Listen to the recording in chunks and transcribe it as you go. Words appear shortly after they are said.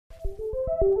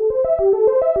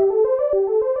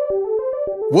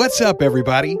What's up,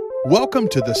 everybody? Welcome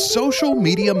to the Social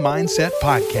Media Mindset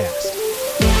Podcast.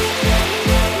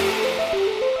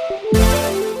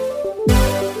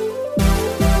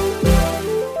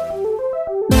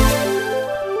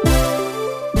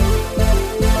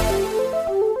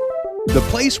 The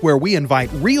place where we invite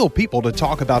real people to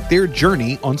talk about their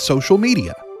journey on social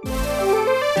media.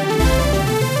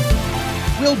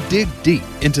 We'll dig deep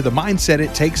into the mindset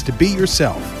it takes to be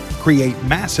yourself, create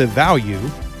massive value,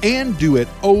 and do it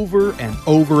over and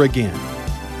over again.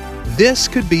 This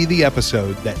could be the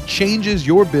episode that changes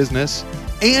your business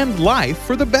and life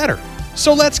for the better.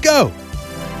 So let's go.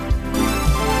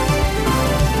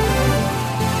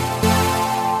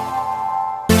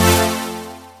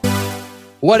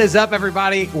 What is up,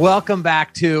 everybody? Welcome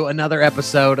back to another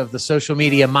episode of the Social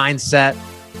Media Mindset.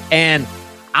 And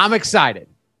I'm excited.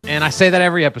 And I say that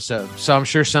every episode. So I'm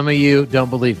sure some of you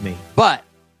don't believe me, but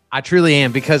I truly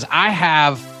am, because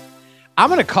I'm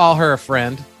going to call her a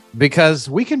friend because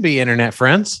we can be internet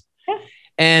friends.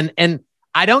 Yeah. And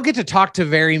I don't get to talk to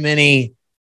very many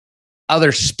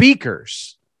other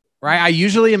speakers, right? I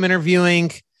usually am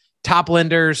interviewing top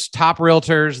lenders, top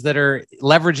realtors that are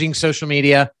leveraging social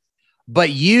media. But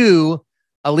you,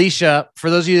 Alicia, for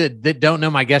those of you that don't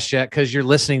know my guest yet, because you're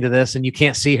listening to this and you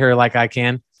can't see her like I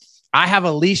can, I have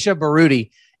Alicia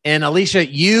Baruti. And Alicia,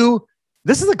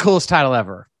 this is the coolest title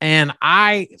ever. And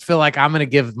I feel like I'm going to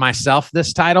give myself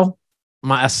this title,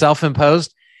 a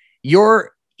self-imposed.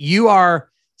 You are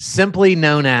simply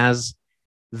known as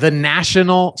the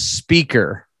national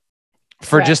speaker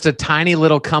for Correct. Just a tiny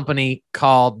little company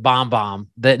called BombBomb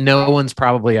that no one's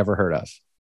probably ever heard of.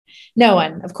 No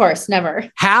one, of course,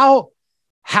 never. How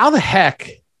the heck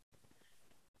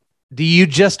do you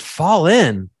just fall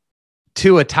in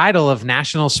to a title of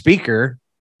national speaker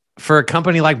for a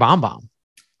company like BombBomb?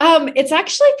 It's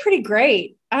actually pretty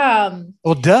great.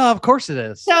 Well, duh, of course it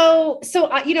is. So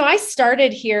I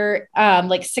started here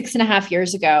like 6.5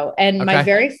 years ago, and my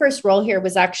very first role here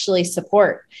was actually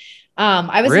support.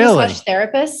 I was a massage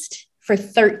therapist for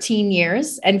 13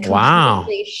 years and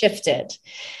completely shifted.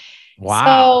 Wow.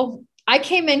 So I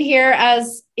came in here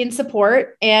in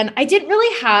support, and I didn't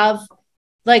really have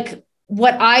like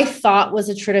what I thought was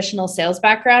a traditional sales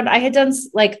background. I had done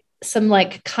some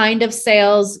kind of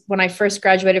sales when I first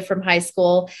graduated from high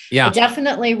school. Yeah.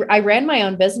 I ran my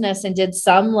own business and did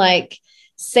some like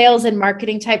sales and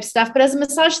marketing type stuff, but as a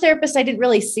massage therapist, I didn't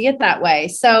really see it that way.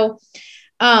 So,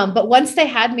 but once they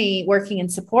had me working in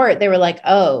support, they were like,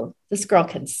 oh, this girl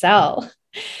can sell.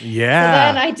 Yeah.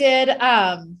 So then I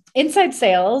did inside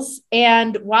sales.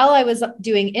 And while I was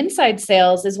doing inside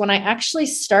sales is when I actually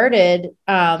started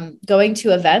going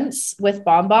to events with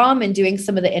BombBomb and doing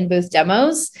some of the in-booth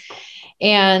demos.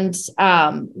 And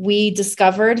we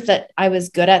discovered that I was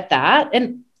good at that.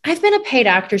 And I've been a paid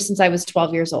actor since I was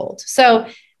 12 years old. So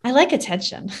I like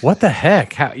attention. What the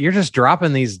heck? You're just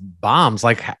dropping these bombs.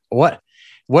 Like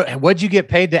what'd you get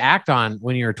paid to act on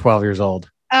when you were 12 years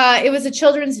old? It was a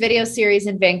children's video series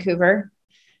in Vancouver.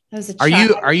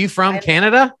 Are you from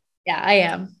Canada? Yeah, I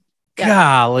am. Yeah.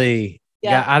 Golly.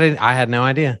 Yeah. I had no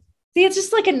idea. See, it's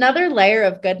just like another layer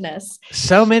of goodness.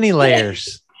 So many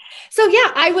layers. So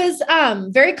yeah, I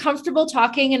was very comfortable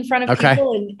talking in front of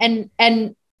people,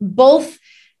 and both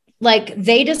like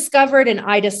they discovered and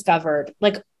I discovered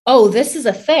like, oh, this is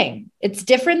a thing. It's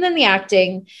different than the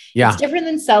acting. Yeah. It's different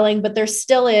than selling, but there's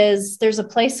a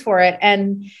place for it.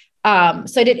 And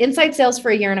so I did inside sales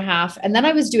for 1.5 years, and then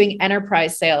I was doing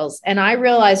enterprise sales. And I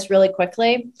realized really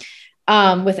quickly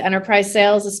with enterprise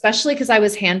sales, especially because I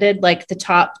was handed like the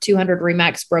top 200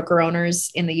 RE/MAX broker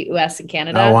owners in the US and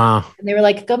Canada. Oh, wow. And they were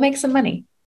like, go make some money,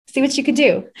 see what you could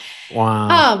do.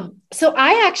 Wow. So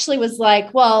I actually was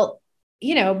like, well,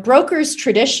 brokers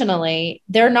traditionally,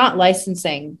 they're not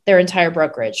licensing their entire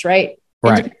brokerage, right?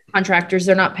 Right. Contractors,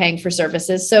 they're not paying for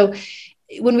services. So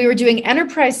when we were doing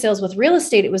enterprise sales with real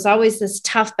estate, it was always this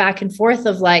tough back and forth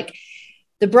of like,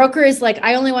 the broker is like,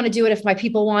 I only want to do it if my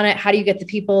people want it. How do you get the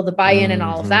people, the buy-in and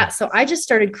all of that? So I just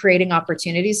started creating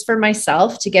opportunities for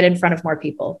myself to get in front of more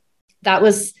people. That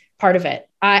was part of it.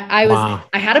 I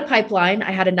had a pipeline.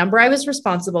 I had a number I was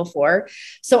responsible for.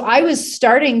 So I was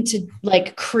starting to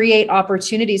like create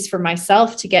opportunities for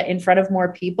myself to get in front of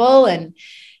more people, and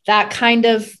that kind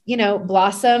of,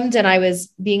 blossomed, and I was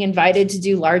being invited to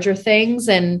do larger things.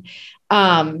 And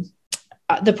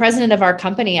the president of our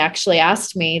company actually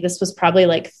asked me, this was probably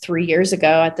like 3 years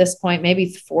ago at this point,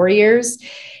 maybe 4 years.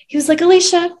 He was like,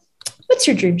 Alicia, what's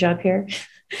your dream job here?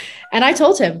 And I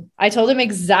told him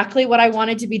exactly what I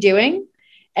wanted to be doing.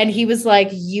 And he was like,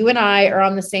 you and I are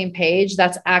on the same page.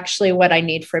 That's actually what I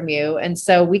need from you. And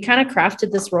so we kind of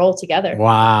crafted this role together.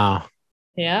 Wow.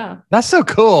 Yeah. That's so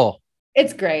cool.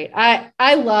 It's great.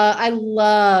 I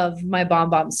love my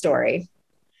Bomb story.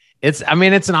 It's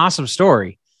an awesome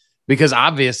story because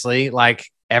obviously like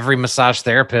every massage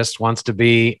therapist wants to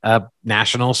be a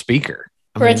national speaker.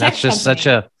 I mean, that's just such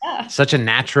a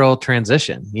natural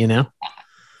transition, you know,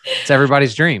 it's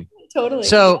everybody's dream. Totally.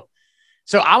 So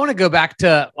I want to go back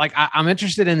to like, I'm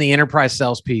interested in the enterprise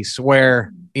sales piece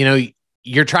where, you know,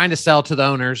 you're trying to sell to the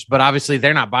owners, but obviously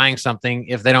they're not buying something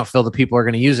if they don't feel the people are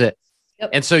going to use it. Yep.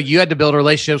 And so you had to build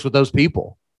relationships with those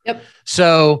people. Yep.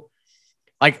 So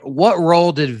like what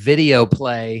role did video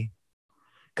play?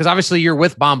 Because obviously you're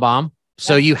with BombBomb.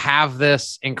 So you have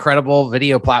this incredible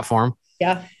video platform.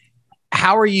 Yeah.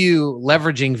 How are you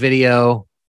leveraging video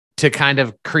to kind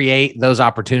of create those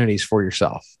opportunities for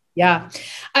yourself? Yeah.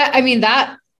 I mean,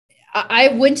 that I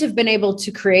wouldn't have been able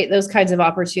to create those kinds of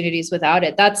opportunities without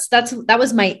it. That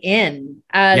was my in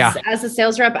as a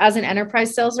sales rep, as an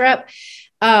enterprise sales rep,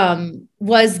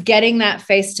 was getting that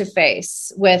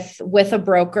face-to-face with a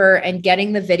broker and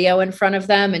getting the video in front of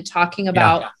them and talking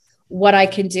about what I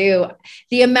can do.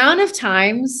 The amount of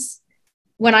times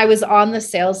when I was on the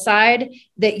sales side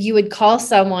that you would call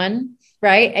someone,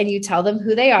 right? And you tell them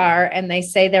who they are and they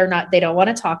say they don't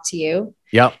want to talk to you.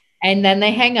 Yep. And then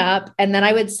they hang up, and then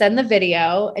I would send the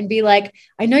video and be like,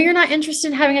 I know you're not interested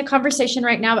in having a conversation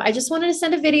right now, but I just wanted to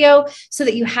send a video so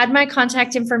that you had my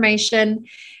contact information.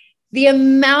 The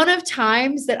amount of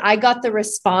times that I got the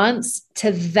response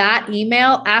to that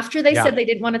email after they said they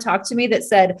didn't want to talk to me that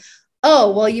said,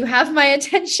 oh, well, you have my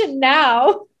attention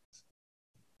now.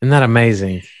 Isn't that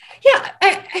amazing? Yeah.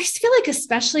 I feel like,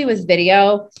 especially with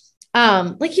video,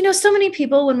 like, you know, so many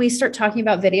people, when we start talking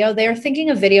about video, they're thinking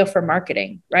of video for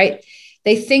marketing, right?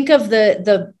 They think of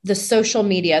the social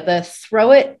media, throw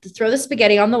the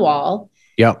spaghetti on the wall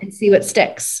and see what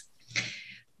sticks.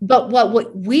 But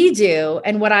what we do,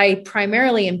 and what I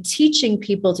primarily am teaching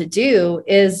people to do,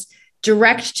 is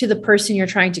direct to the person you're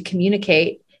trying to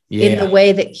communicate in the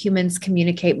way that humans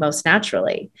communicate most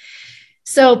naturally.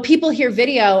 So people hear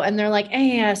video and they're like,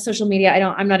 hey, yeah, social media,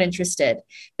 I'm not interested.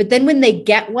 But then when they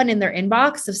get one in their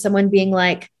inbox of someone being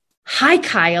like, hi,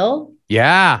 Kyle.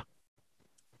 Yeah.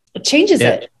 It changes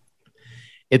it.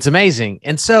 It's amazing.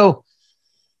 And so,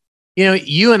 you know,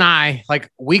 you and I,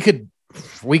 like we could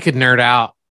nerd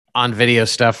out on video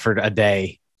stuff for a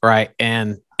day. Right.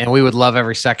 And we would love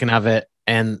every second of it.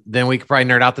 And then we could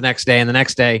probably nerd out the next day and the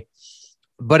next day,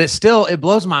 but it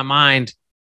blows my mind.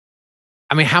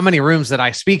 I mean, how many rooms that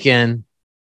I speak in,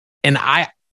 and I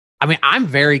mean, I'm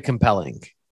very compelling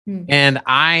and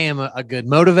I am a good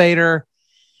motivator.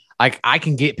 Like I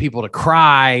can get people to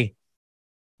cry,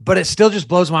 but it still just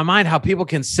blows my mind how people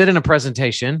can sit in a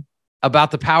presentation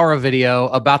about the power of video,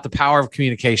 about the power of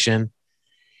communication,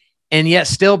 and yet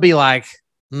still be like,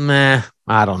 meh,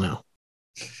 I don't know.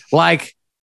 Like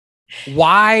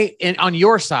why on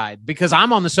your side? Because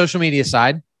I'm on the social media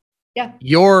side. Yeah.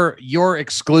 You're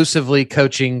exclusively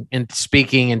coaching and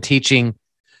speaking and teaching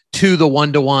to the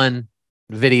one-to-one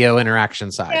video interaction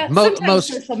side. Yeah,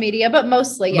 most social media, but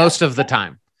mostly most of the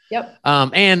time. Yep.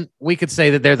 And we could say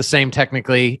that they're the same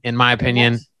technically, in my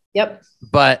opinion. Yep.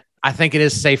 But I think it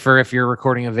is safer if you're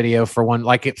recording a video for one.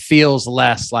 Like it feels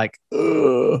less like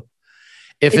if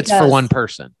it's for one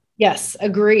person. Yes,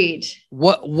 agreed.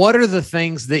 What are the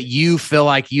things that you feel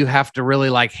like you have to really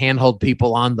like handhold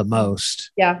people on the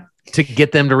most? Yeah. To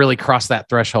get them to really cross that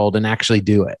threshold and actually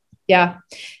do it. Yeah.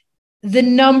 The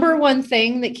number one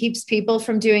thing that keeps people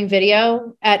from doing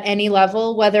video at any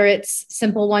level, whether it's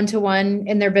simple one-to-one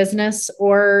in their business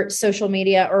or social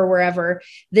media or wherever,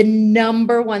 the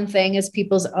number one thing is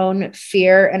people's own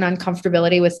fear and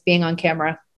uncomfortability with being on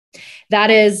camera.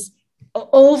 That is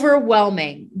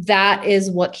overwhelming. That is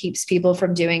what keeps people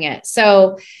from doing it.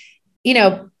 So, you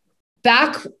know,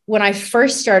 back when I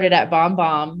first started at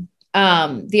BombBomb,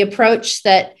 the approach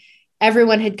that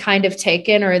everyone had kind of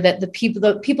taken, or that the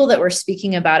people that were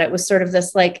speaking about it, was sort of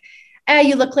this like,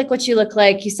 you look like what you look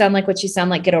like, you sound like what you sound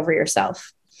like, get over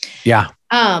yourself. Yeah.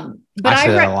 But I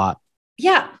say that a lot.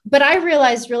 Yeah. But I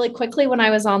realized really quickly when I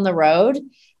was on the road,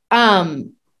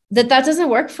 that doesn't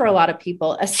work for a lot of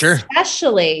people,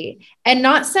 especially, and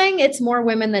not saying it's more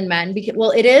women than men, because,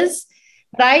 well, it is,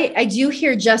 but I do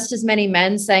hear just as many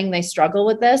men saying they struggle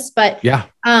with this, but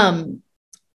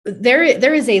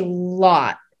there is a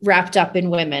lot wrapped up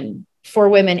in women, for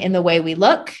women, in the way we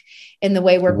look, in the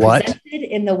way we're presented,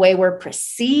 in the way we're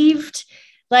perceived.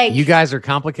 Like, you guys are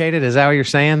complicated. Is that what you're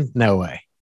saying? No way.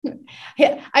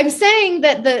 I'm saying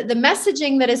that the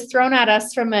messaging that is thrown at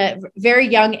us from a very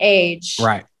young age,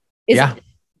 right,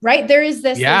 right? There is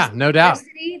this, no doubt.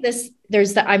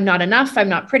 There's the, I'm not enough. I'm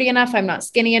not pretty enough. I'm not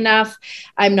skinny enough.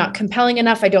 I'm not compelling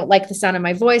enough. I don't like the sound of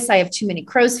my voice. I have too many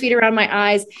crow's feet around my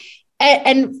eyes.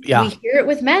 And we hear it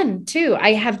with men too.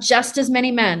 I have just as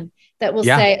many men that will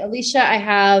say, Alicia, I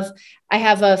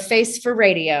have a face for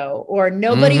radio, or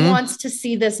nobody wants to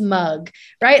see this mug,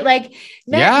 right? Like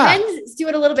men do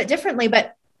it a little bit differently,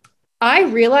 but I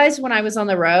realized when I was on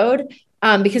the road,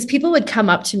 because people would come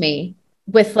up to me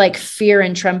with like fear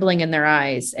and trembling in their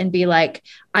eyes and be like,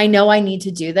 I know I need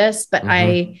to do this, but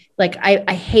I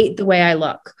hate the way I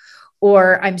look,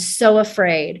 or I'm so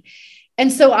afraid.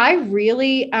 And so I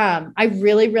really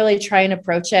try and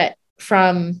approach it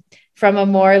from a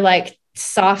more like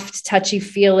soft, touchy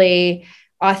feely,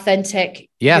 authentic.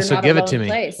 Yeah. So give it to me.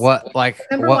 Place. What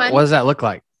does that look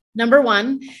like? Number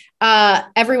one,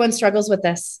 everyone struggles with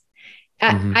this.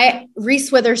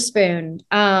 Reese Witherspoon,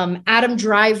 Adam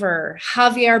Driver,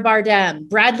 Javier Bardem,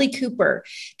 Bradley Cooper,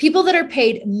 people that are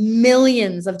paid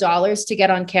millions of dollars to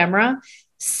get on camera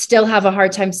still have a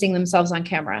hard time seeing themselves on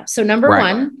camera. So number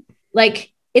one,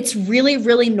 like it's really,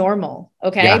 really normal.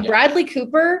 Okay. Yeah. Bradley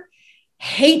Cooper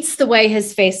hates the way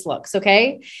his face looks.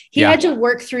 Okay. He had to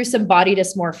work through some body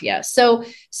dysmorphia. So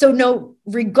no,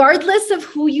 regardless of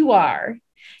who you are,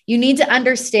 you need to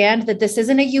understand that this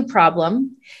isn't a you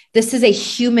problem. This is a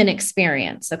human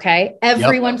experience. Okay.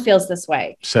 Everyone feels this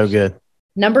way. So good.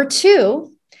 Number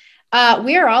two,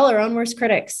 we are all our own worst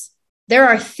critics. There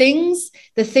are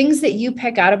the things that you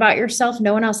pick out about yourself,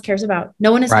 no one else cares about.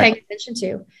 No one is paying attention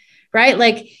to, right?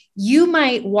 Like you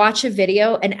might watch a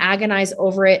video and agonize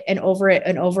over it and over it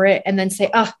and over it, and then say,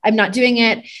 oh, I'm not doing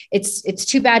it. It's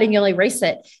too bad. And you'll erase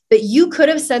it. But you could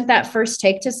have sent that first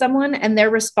take to someone and their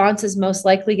response is most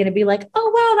likely going to be like, oh,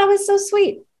 wow, that was so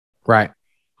sweet. Right.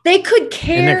 They could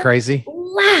care Isn't it crazy?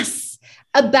 less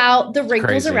about the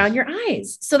wrinkles around your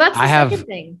eyes. So that's the second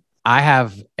thing. I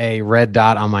have a red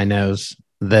dot on my nose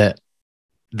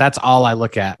that's all I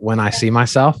look at when I see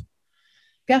myself.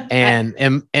 Yeah.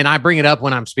 And I bring it up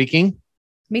when I'm speaking.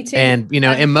 Me too. And,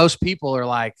 and most people are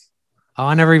like, oh,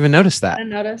 I never even noticed that. I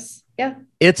notice. Yeah.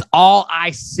 It's all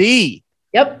I see.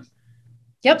 Yep.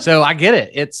 So I get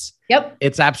it.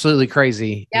 It's absolutely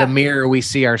crazy. Yep. The mirror we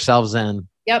see ourselves in.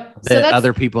 Yep. That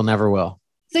other people never will.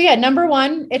 So yeah, number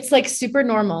one, it's like super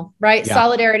normal, right? Yeah.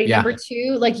 Solidarity. Yeah. Number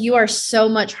two, like you are so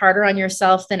much harder on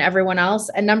yourself than everyone else.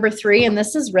 And number three, and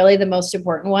this is really the most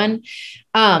important one,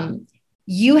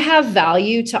 you have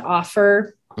value to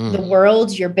offer the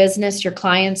world, your business, your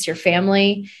clients, your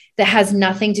family that has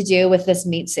nothing to do with this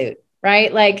meat suit,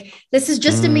 right? Like this is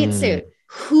just a meat suit.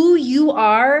 Who you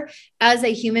are as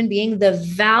a human being, the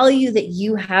value that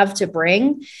you have to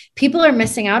bring, people are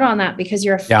missing out on that because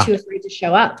you're too afraid to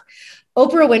show up.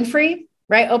 Oprah Winfrey,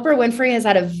 right? Oprah Winfrey has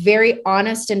had a very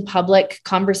honest and public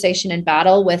conversation and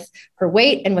battle with her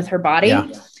weight and with her body.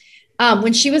 Yeah.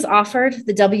 When she was offered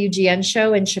the WGN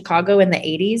show in Chicago in the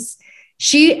 80s,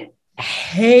 she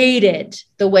hated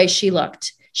the way she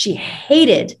looked.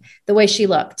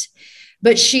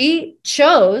 But she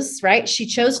chose, right? She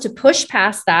chose to push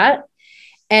past that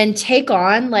and take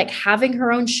on like having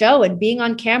her own show and being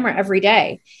on camera every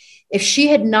day. If she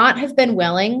had not have been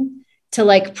willing to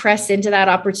like press into that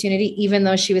opportunity, even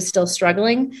though she was still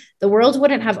struggling, the world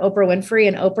wouldn't have Oprah Winfrey,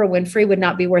 and Oprah Winfrey would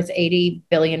not be worth $80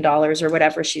 billion or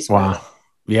whatever she's worth.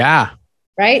 Yeah.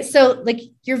 Right. So like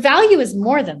your value is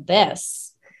more than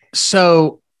this.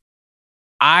 So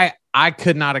I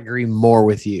could not agree more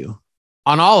with you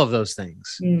on all of those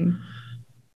things.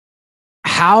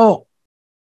 How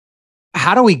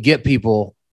do we get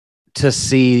people to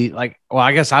see like, well,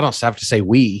 I guess I don't have to say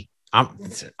we.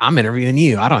 I'm interviewing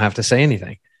you. I don't have to say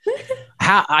anything.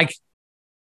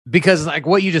 Because like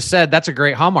what you just said, that's a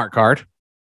great Hallmark card,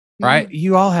 right?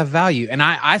 You all have value. And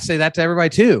I say that to everybody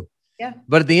too. Yeah.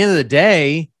 But at the end of the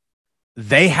day,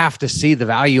 they have to see the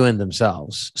value in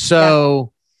themselves.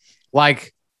 So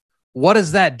like, what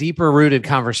does that deeper rooted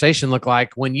conversation look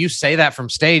like when you say that from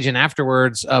stage and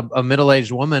afterwards a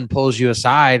middle-aged woman pulls you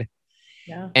aside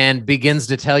and begins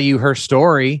to tell you her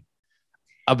story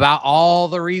about all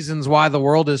the reasons why the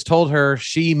world has told her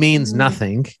she means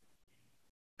nothing.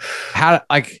 How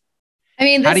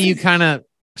do you kind of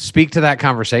speak to that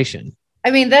conversation?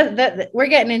 I mean, that we're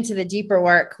getting into the deeper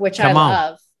work, which I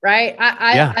love, right?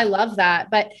 I love that.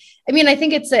 But I mean, I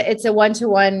think it's a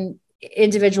one-to-one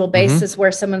individual basis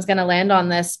where someone's going to land on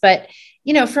this. But,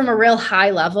 from a real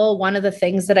high level, one of the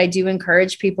things that I do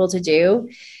encourage people to do,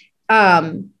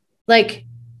 like,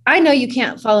 I know you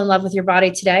can't fall in love with your body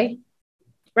today.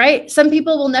 Right. Some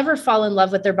people will never fall in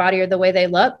love with their body or the way they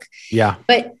look. Yeah.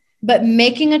 But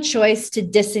making a choice to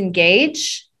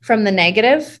disengage from the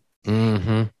negative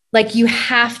Like you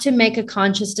have to make a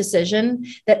conscious decision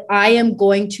that I am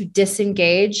going to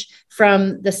disengage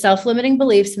from the self-limiting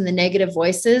beliefs and the negative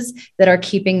voices that are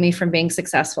keeping me from being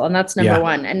successful. And that's number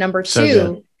one. And number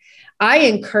two, I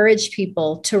encourage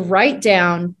people to write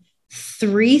down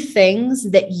 3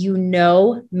 things that you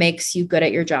know makes you good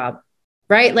at your job,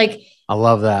 right? Like, I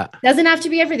love that. Doesn't have to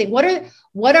be everything. What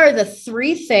are the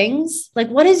 3 things? Like,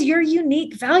 what is your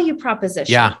unique value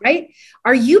proposition? Yeah. Right.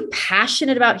 Are you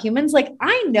passionate about humans? Like,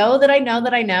 I know that I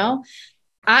know.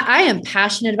 I am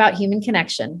passionate about human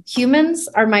connection. Humans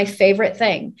are my favorite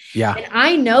thing. Yeah. And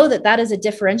I know that that is a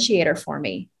differentiator for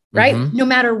me, right? Mm-hmm. No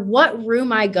matter what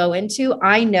room I go into,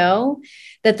 I know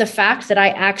that the fact that I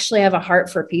actually have a heart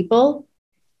for people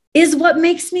is what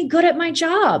makes me good at my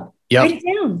job. Yep. Write it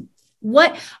down.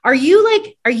 What are you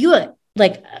like? Are you a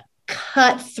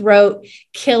cutthroat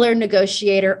killer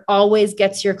negotiator, always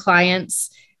gets your clients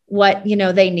what,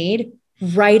 they need?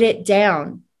 Write it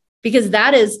down, because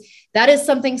that is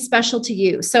something special to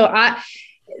you. So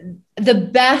the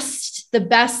best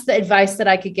advice that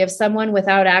I could give someone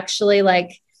without actually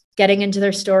like getting into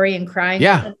their story and crying,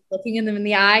 and looking in them in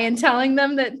the eye and telling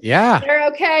them that they're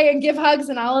okay and give hugs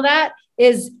and all of that,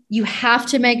 is you have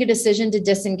to make a decision to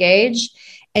disengage,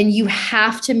 and you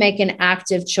have to make an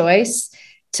active choice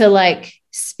to like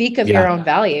speak of your own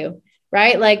value,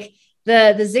 right? Like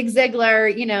the Zig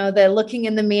Ziglar, the looking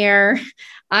in the mirror,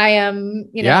 I am,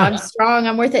 I'm strong,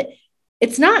 I'm worth it.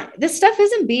 It's not, this stuff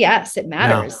isn't BS. It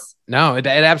matters. No, it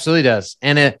absolutely does.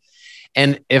 And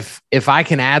if I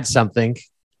can add something,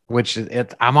 which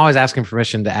I'm always asking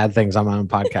permission to add things on my own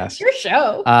podcast. Your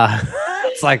show.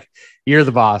 It's like, you're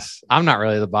the boss. I'm not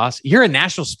really the boss. You're a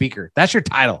national speaker. That's your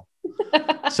title.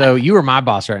 So you are my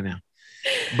boss right now.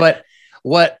 But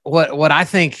what I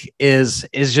think is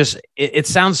just, it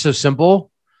sounds so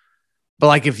simple, but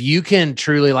like, if you can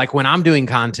truly, like when I'm doing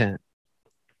content,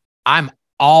 I'm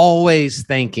always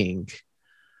thinking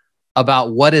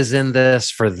about what is in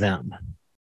this for them.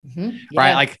 Mm-hmm.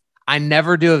 Right. Like I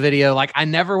never do a video. Like I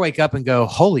never wake up and go,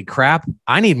 holy crap,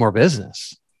 I need more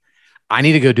business. I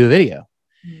need to go do a video.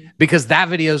 Because that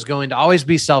video is going to always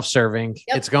be self-serving.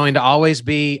 Yep. It's going to always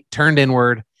be turned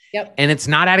inward. Yep. And it's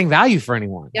not adding value for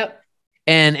anyone. Yep.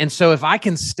 And so if I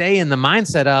can stay in the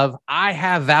mindset of I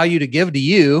have value to give to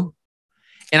you,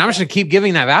 and I'm just going to keep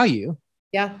giving that value.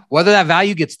 Yeah. Whether that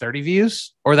value gets 30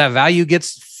 views or that value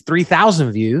gets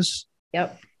 3,000 views.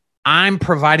 Yep. I'm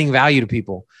providing value to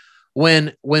people.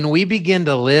 When we begin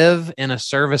to live in a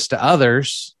service to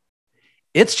others,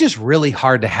 it's just really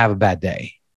hard to have a bad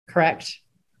day. Correct.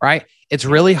 Right? It's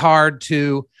really hard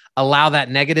to allow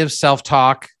that negative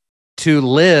self-talk to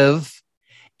live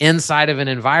inside of an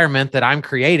environment that I'm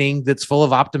creating that's full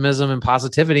of optimism and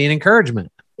positivity and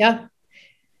encouragement. Yeah.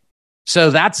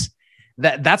 So that's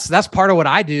part of what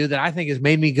I do that I think has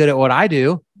made me good at what I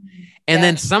do. And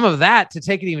then some of that, to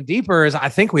take it even deeper, is I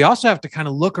think we also have to kind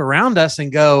of look around us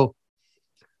and go,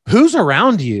 who's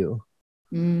around you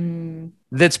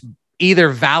that's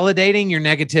either validating your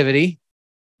negativity,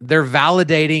 they're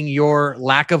validating your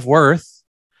lack of worth,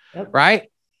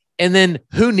 right? And then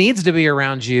who needs to be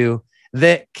around you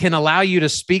that can allow you to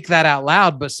speak that out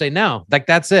loud, but say, no, like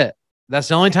that's it. That's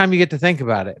the only time you get to think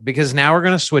about it, because now we're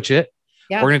going to switch it.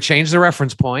 Yeah. We're going to change the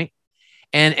reference point,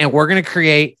 and we're going to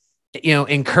create,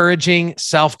 encouraging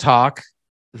self-talk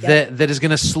that is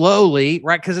going to slowly,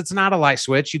 right? Because it's not a light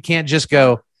switch. You can't just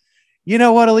go, you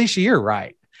know what, Alicia, you're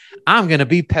right. I'm going to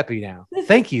be peppy now.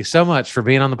 Thank you so much for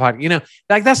being on the podcast.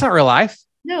 Like that's not real life.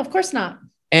 No, of course not.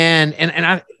 And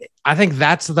I think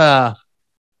that's the,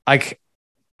 like,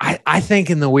 I think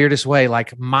in the weirdest way,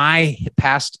 like my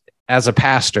past as a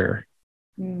pastor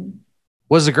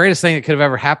was the greatest thing that could have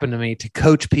ever happened to me, to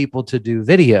coach people to do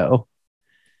video.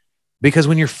 Because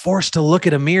when you're forced to look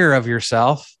at a mirror of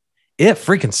yourself, it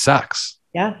freaking sucks.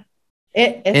 Yeah.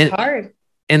 It's hard.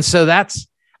 And so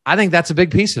I think that's a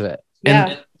big piece of it. Yeah.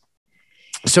 And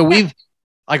so we've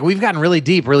gotten really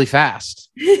deep really fast.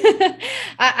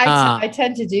 I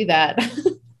tend to do that.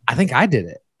 I think I did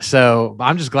it. So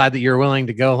I'm just glad that you're willing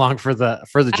to go along for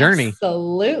the journey.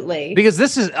 Absolutely. Because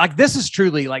this is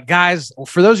truly, like, guys,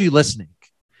 for those of you listening,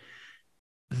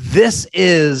 this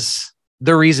is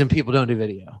the reason people don't do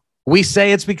video. We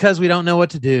say it's because we don't know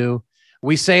what to do.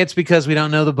 We say it's because we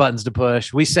don't know the buttons to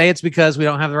push. We say it's because we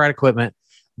don't have the right equipment.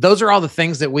 Those are all the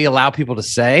things that we allow people to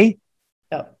say.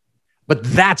 Yep. But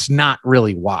that's not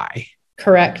really why.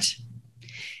 Correct.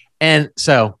 And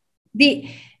so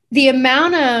the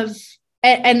amount of,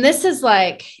 and this is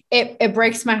like, it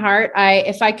breaks my heart.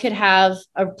 If I could have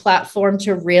a platform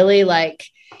to really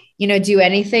do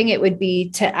anything, it would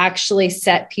be to actually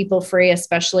set people free,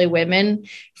 especially women,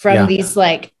 from these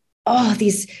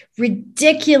these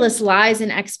ridiculous lies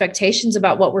and expectations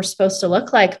about what we're supposed to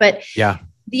look like. But yeah,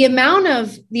 the amount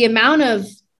of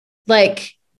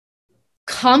like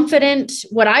confident,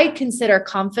 what I consider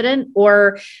confident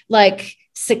or like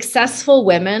successful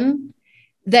women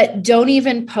that don't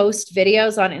even post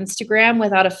videos on Instagram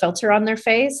without a filter on their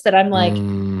face, that I'm like,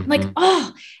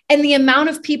 oh, and the amount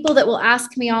of people that will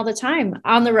ask me all the time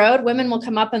on the road, women will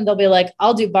come up and they'll be like,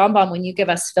 I'll do bomb when you give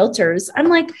us filters. I'm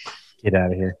like, get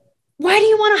out of here. Why do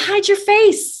you want to hide your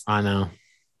face? I know.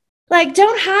 Like,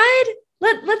 don't hide.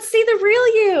 Let's see the real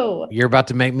you. You're about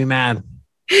to make me mad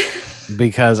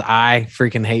because I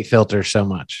freaking hate filters so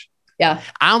much. Yeah.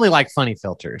 I only like funny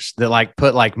filters that like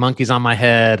put like monkeys on my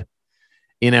head,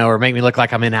 or make me look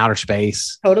like I'm in outer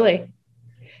space. Totally.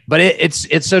 But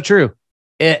it's so true.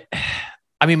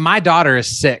 My daughter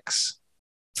is 6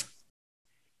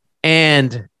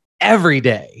 and every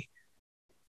day,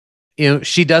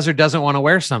 she does or doesn't want to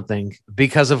wear something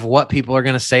because of what people are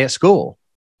going to say at school.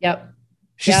 Yep.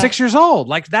 She's 6 years old.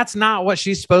 Like, that's not what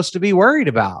she's supposed to be worried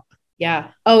about.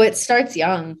 Yeah. Oh, it starts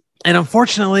young. And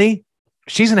unfortunately,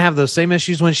 she's going to have those same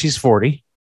issues when she's 40.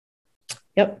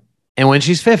 Yep. And when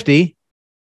she's 50.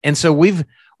 And so we've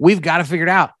got to figure it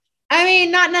out. I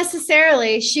mean, not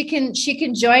necessarily. She can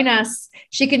join us.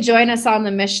 She can join us on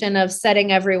the mission of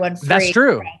setting everyone free. That's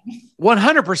true.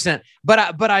 100%. But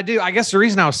I do. I guess the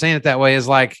reason I was saying it that way is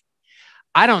like,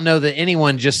 I don't know that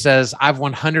anyone just says I've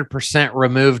 100%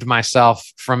 removed myself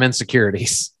from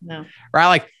insecurities. No. Right.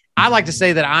 Like, I like to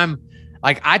say that I'm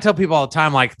like, I tell people all the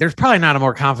time, like, there's probably not a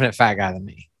more confident fat guy than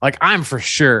me. Like, I'm for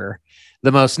sure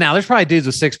the most. Now there's probably dudes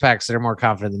with 6 packs that are more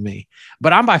confident than me,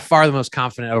 but I'm by far the most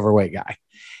confident overweight guy.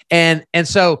 And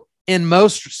so in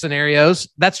most scenarios,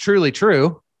 that's truly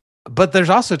true. But there's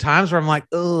also times where I'm like,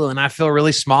 oh, and I feel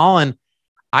really small and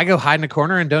I go hide in a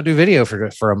corner and don't do video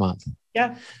for a month.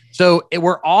 Yeah. So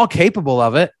we're all capable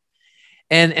of it.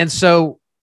 And so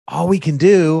all we can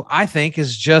do, I think,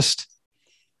 is just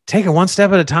take it one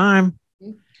step at a time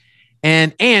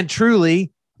and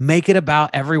truly make it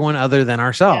about everyone other than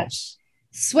ourselves.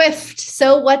 Yeah. Swift.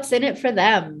 So what's in it for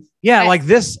them? Yeah. Like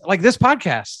this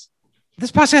podcast.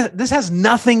 This has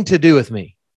nothing to do with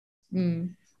me.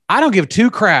 I don't give 2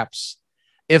 craps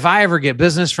if I ever get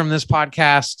business from this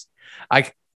podcast.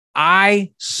 Like,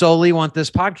 I solely want this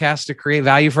podcast to create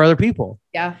value for other people.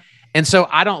 Yeah. And so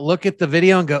I don't look at the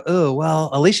video and go, oh, well,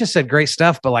 Alicia said great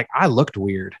stuff, but like, I looked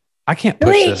weird. I can't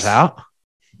push this out.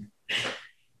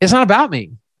 It's not about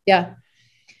me. Yeah.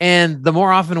 And the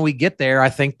more often we get there, I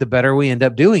think the better we end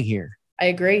up doing here. I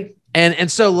agree.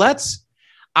 And so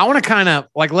I want to kind of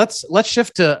like, let's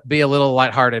shift to be a little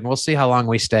lighthearted and we'll see how long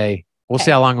we stay. We'll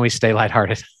see how long we stay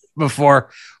lighthearted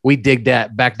before we dig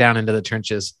back down into the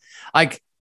trenches. Like,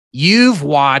 you've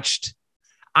watched,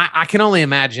 I can only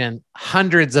imagine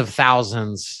hundreds of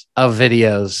thousands of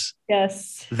videos.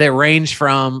 Yes. That range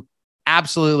from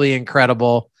absolutely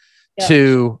incredible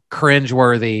to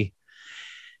cringeworthy.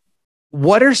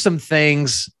 What are some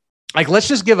things, like, let's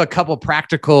just give a couple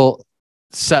practical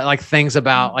things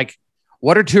about, like,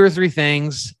 what are 2 or 3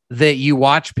 things that you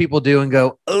watch people do and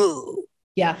go, oh,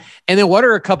 yeah. And then what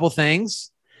are a couple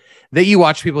things that you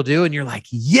watch people do and you're like,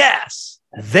 yes,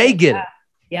 they get it.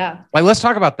 Yeah. Like, let's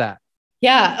talk about that.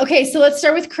 Yeah. Okay. So let's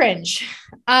start with cringe.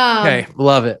 Okay.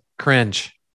 Love it.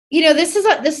 Cringe. This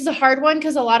is a hard one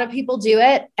because a lot of people do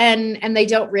it and they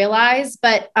don't realize,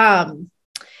 but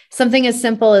something as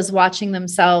simple as watching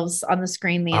themselves on the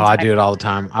screen. I do it all the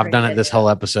time. I've done it this whole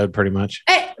episode pretty much.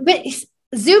 But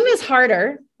Zoom is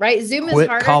harder, right? Zoom is harder.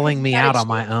 Quit calling me out on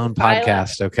my own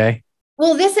podcast. Okay.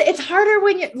 Well, it's harder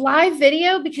when you're live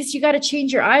video because you got to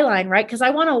change your eye line, right? Because I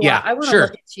want to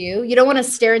look at you. You don't want to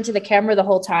stare into the camera the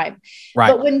whole time. Right.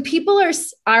 But when people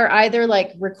are either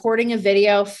like recording a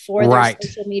video for their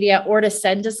social media or to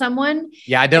send to someone.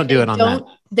 Yeah, I don't do it on that.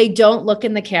 They don't look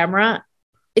in the camera.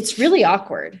 It's really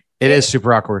awkward. It is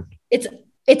super awkward.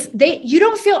 You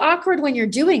don't feel awkward when you're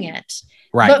doing it.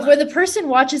 Right. But when the person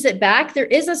watches it back, there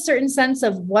is a certain sense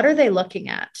of what are they looking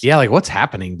at? Yeah. Like, what's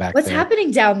happening back there? What's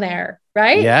happening down there?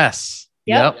 Right. Yes.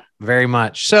 Yep. Very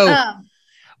much. So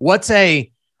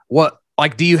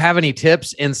do you have any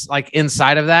tips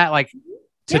inside of that? Like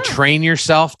to train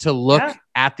yourself to look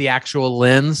at the actual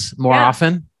lens more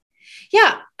often?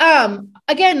 Yeah.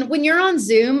 Again, when you're on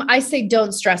Zoom, I say,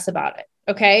 don't stress about it.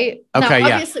 Okay. Now,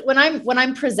 obviously when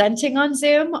I'm presenting on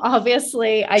Zoom,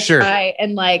 obviously I try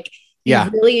and be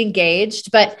really engaged,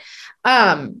 but,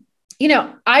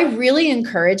 I really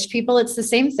encourage people. It's the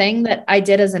same thing that I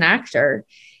did as an actor.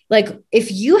 Like,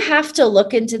 if you have to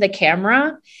look into the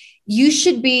camera, you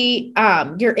should be,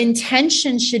 your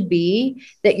intention should be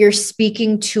that you're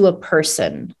speaking to a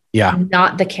person. Yeah.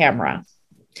 not the camera.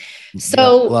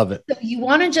 So, love it. So you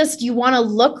want to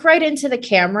look right into the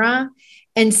camera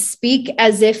and speak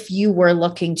as if you were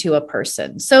looking to a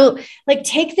person. So like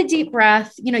take the deep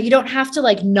breath, you don't have to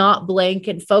like not blink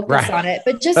and focus on it,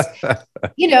 but just,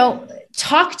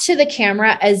 talk to the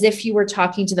camera as if you were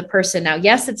talking to the person. Now,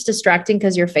 yes, it's distracting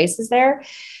because your face is there.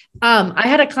 I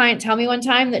had a client tell me one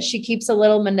time that she keeps a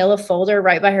little manila folder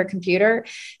right by her computer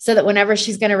so that whenever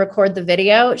she's going to record the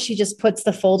video, she just puts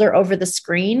the folder over the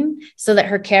screen so that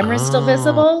her camera is still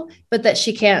visible, but that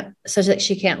she can't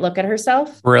look at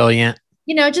herself. Brilliant.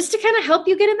 Just to kind of help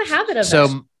you get in the habit of it.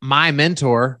 So my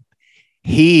mentor,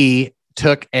 he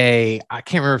took I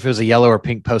can't remember if it was a yellow or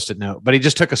pink Post-it note, but he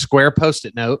just took a square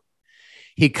Post-it note.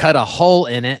 He cut a hole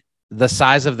in it, the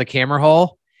size of the camera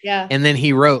hole. Yeah. And then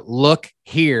he wrote, "Look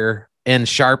here" in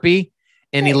Sharpie.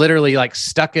 And he literally like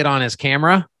stuck it on his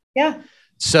camera. Yeah.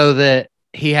 So that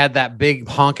he had that big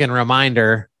honking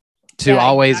reminder to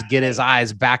always get his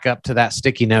eyes back up to that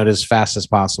sticky note as fast as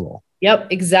possible. Yep,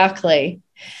 exactly.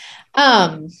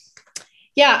 I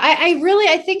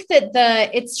think that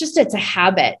it's a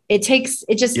habit. It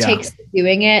just takes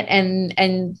doing it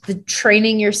and the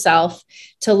training yourself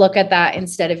to look at that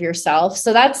instead of yourself.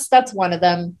 So that's one of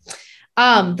them.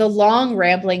 The long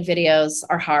rambling videos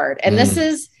are hard. And this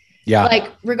is like,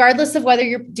 regardless of whether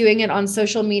you're doing it on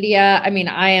social media. I mean,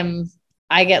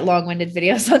 I get long-winded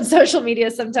videos on social media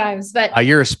sometimes, but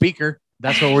you're a speaker.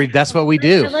 That's what we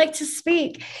do. I like to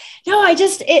speak.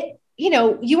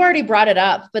 No, you already brought it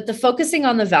up, but the focusing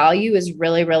on the value is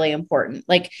really, really important.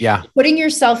 Like putting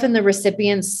yourself in the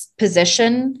recipient's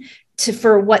position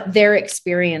for what their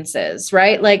experience is,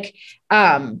 right? Like,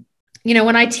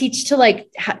 when I teach to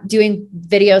like doing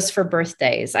videos for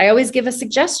birthdays, I always give a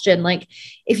suggestion. Like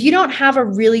if you don't have a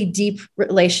really deep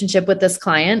relationship with this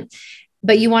client,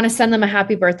 but you want to send them a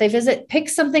happy birthday visit, pick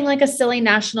something like a silly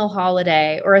national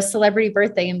holiday or a celebrity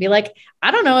birthday and be like, I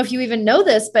don't know if you even know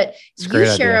this, but you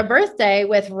share a birthday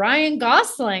with Ryan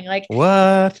Gosling. Like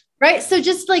what? Right. So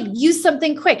just like use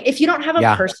something quick. If you don't have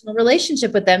a personal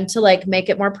relationship with them to like make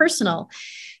it more personal.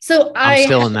 So I'm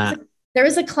still in that. There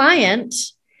was a client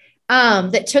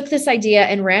that took this idea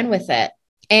and ran with it.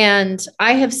 And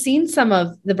I have seen some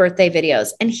of the birthday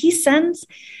videos and he sends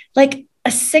like a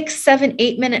 6, 7,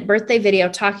 8-minute birthday video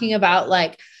talking about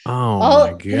like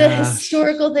all the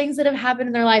historical things that have happened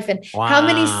in their life and how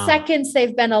many seconds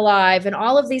they've been alive and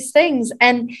all of these things.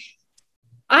 And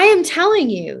I am telling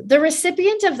you, the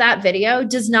recipient of that video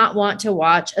does not want to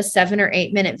watch a 7 or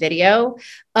 8-minute video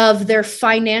of their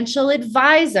financial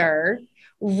advisor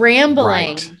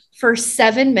rambling for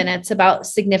 7 minutes about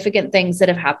significant things that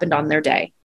have happened on their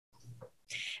day.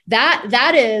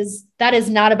 That is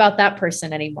not about that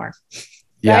person anymore.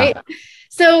 Right.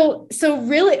 So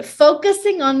really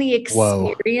focusing on the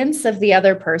experience of the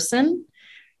other person,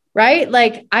 right?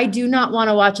 Like I do not want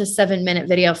to watch a 7-minute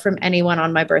video from anyone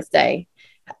on my birthday,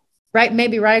 right?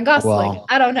 Maybe Ryan Gosling.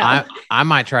 I don't know. I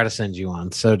might try to send you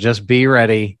one. So just be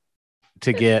ready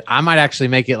to I might actually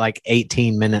make it like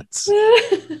 18 minutes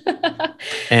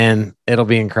and it'll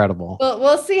be incredible. Well,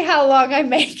 we'll see how long I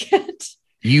make it.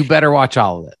 You better watch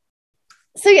all of it.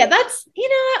 So yeah, that's,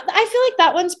 I feel like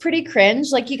that one's pretty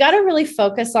cringe. Like you got to really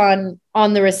focus on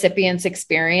the recipient's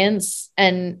experience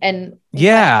and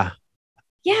I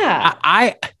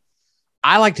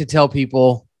like to tell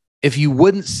people, if you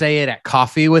wouldn't say it at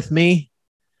coffee with me,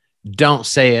 don't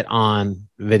say it on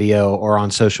video or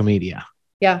on social media.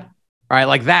 Yeah. All right.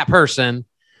 Like that person,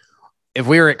 if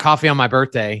we were at coffee on my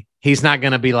birthday, he's not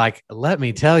going to be like, let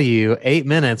me tell you 8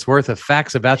 minutes worth of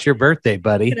facts about your birthday,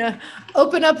 buddy.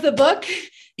 Open up the book.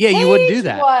 Yeah, you wouldn't do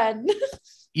that.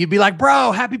 You'd be like,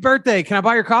 bro, happy birthday. Can I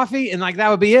buy your coffee? And like, that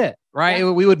would be it. Right. Yeah.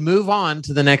 We would move on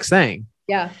to the next thing.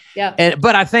 Yeah. Yeah.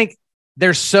 But I think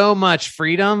there's so much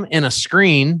freedom in a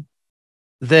screen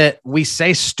that we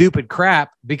say stupid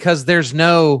crap because there's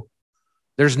no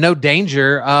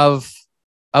danger of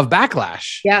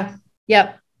backlash. Yeah.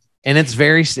 Yep. And it's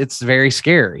very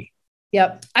scary.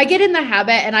 Yep. I get in the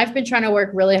habit and I've been trying to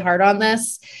work really hard on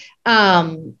this.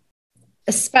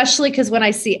 Especially because when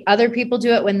I see other people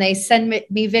do it, when they send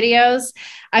me videos,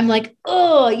 I'm like,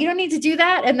 oh, you don't need to do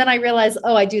that. And then I realize,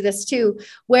 oh, I do this too,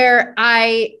 where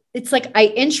it's like I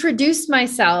introduce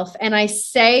myself and I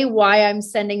say why I'm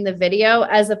sending the video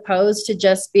as opposed to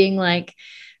just being like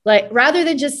rather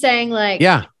than just saying like,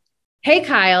 hey,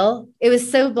 Kyle, it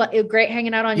was so great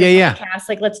hanging out on your podcast.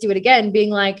 Like, let's do it again.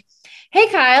 Being like, hey,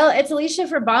 Kyle, it's Alicia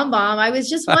for Bomb Bomb. I was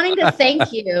just wanting to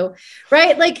thank you.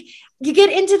 Right. Like you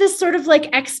get into this sort of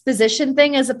like exposition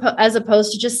thing as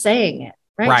opposed to just saying it.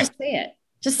 Right. Just say it.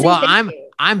 Just say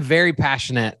I'm very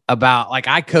passionate about, like,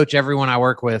 I coach everyone I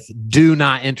work with, do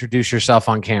not introduce yourself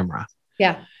on camera.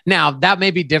 Yeah. Now, that may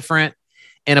be different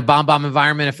in a bomb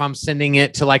environment if I'm sending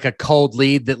it to like a cold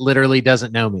lead that literally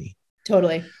doesn't know me.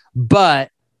 Totally.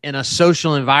 But in a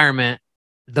social environment,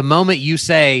 the moment you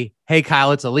say, hey,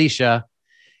 Kyle, it's Alicia,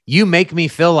 you make me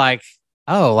feel like,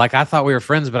 oh, like I thought we were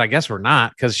friends, but I guess we're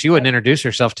not, because she wouldn't introduce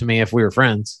herself to me if we were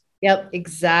friends. Yep,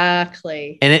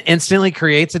 exactly. And it instantly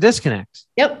creates a disconnect.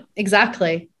 Yep,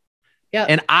 exactly. Yep.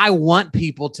 And I want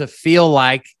people to feel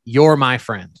like you're my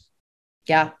friend.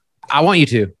 Yeah. I want you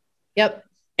to. Yep.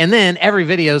 And then every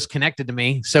video is connected to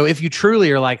me. So if you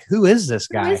truly are like, who is this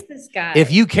guy? Who is this guy?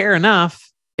 If you care enough,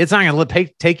 it's not going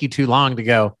to take you too long to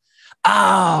go,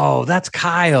 oh, that's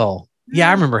Kyle. Yeah,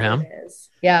 I remember him.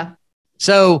 Yeah.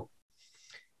 So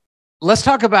let's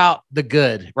talk about the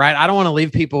good, right? I don't want to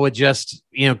leave people with just,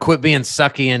 quit being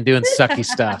sucky and doing sucky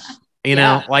stuff. You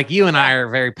know, like you and I are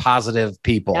very positive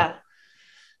people. Yeah.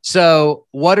 So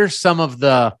what are some of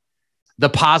the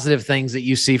positive things that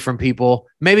you see from people?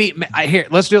 Maybe here,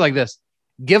 let's do it like this.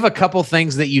 Give a couple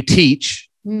things that you teach,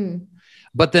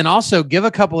 but then also give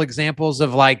a couple examples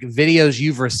of like videos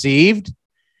you've received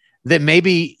that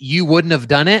maybe you wouldn't have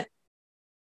done it,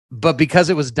 but because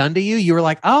it was done to you, you were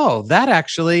like, oh, that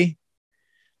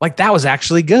was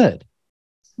actually good.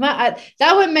 That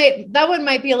one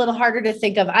might be a little harder to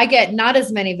think of. I get not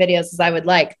as many videos as I would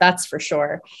like. That's for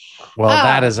sure. Well,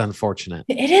 that is unfortunate.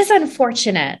 It is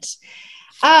unfortunate.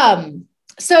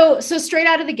 So straight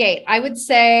out of the gate, I would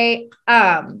say,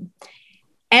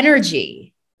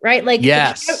 energy, right? Like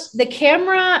yes. the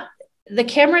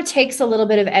camera takes a little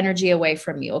bit of energy away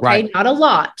from you. Okay. Right. Not a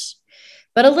lot,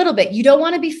 but a little bit. You don't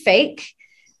want to be fake.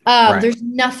 There's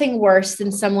nothing worse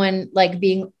than someone like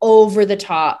being over the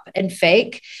top and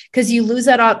fake, because you lose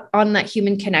that on that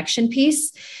human connection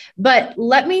piece. But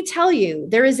let me tell you,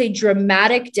 there is a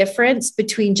dramatic difference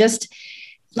between just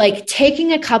like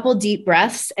taking a couple deep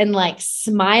breaths and like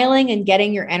smiling and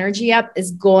getting your energy up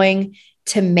is going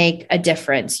to make a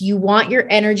difference. You want your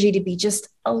energy to be just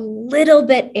a little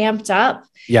bit amped up,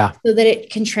 so that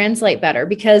it can translate better,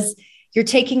 because you're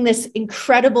taking this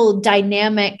incredible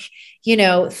dynamic,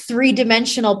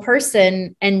 three-dimensional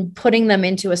person and putting them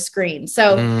into a screen.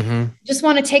 So just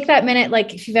want to take that minute.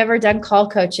 Like if you've ever done call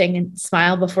coaching and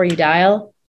smile before you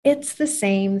dial, it's the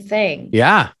same thing.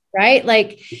 Yeah. Right.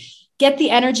 Like get the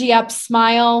energy up,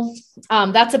 smile.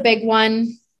 That's a big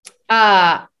one.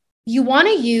 You want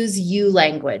to use you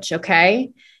language.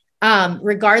 Okay.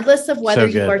 Regardless of whether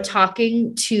you are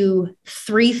talking to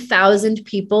 3,000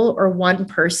 people or one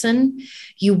person,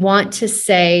 you want to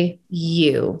say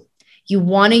you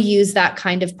want to use that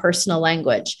kind of personal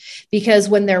language, because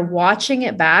when they're watching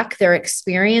it back, their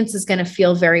experience is going to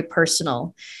feel very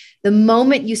personal. The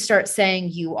moment you start saying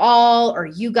you all, or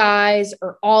you guys,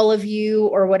 or all of you,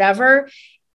 or whatever,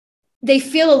 it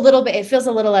feels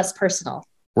a little less personal.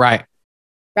 Right.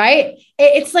 Right.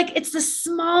 It's like, it's the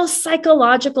small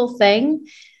psychological thing,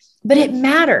 but it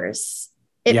matters.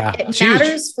 It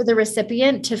matters for the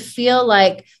recipient to feel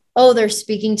like, oh, they're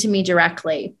speaking to me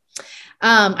directly.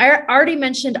 I already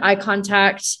mentioned eye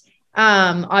contact.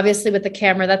 Obviously with the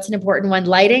camera, that's an important one.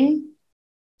 Lighting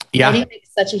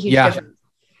makes such a huge difference.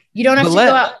 You don't have to go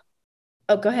out.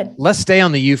 Oh, go ahead. Let's stay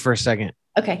on the you for a second.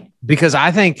 Okay. Because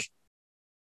I think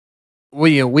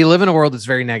we live in a world that's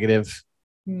very negative.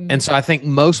 And so I think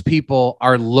most people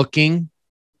are looking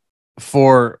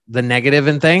for the negative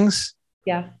in things.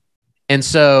 Yeah. And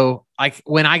so like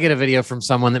when I get a video from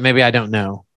someone that maybe I don't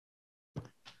know,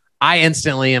 I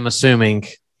instantly am assuming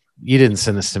you didn't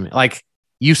send this to me. Like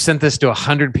you sent this to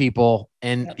 100 people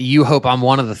and you hope I'm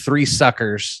one of the 3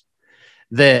 suckers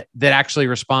that actually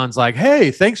responds like,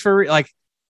 hey, thanks for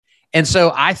and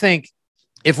so I think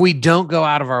if we don't go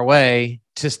out of our way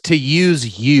to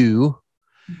use you,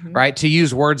 right, to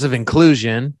use words of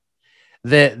inclusion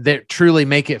that truly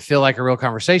make it feel like a real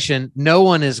conversation, no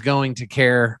one is going to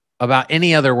care about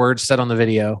any other words said on the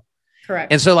video.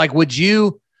 Correct. And so like,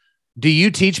 do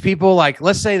you teach people, like,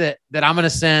 let's say that I'm going to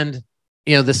send,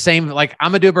 the same, like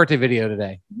I'm going to do a birthday video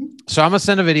today. So I'm going to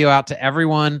send a video out to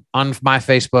everyone on my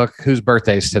Facebook whose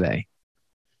birthday's today.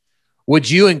 Would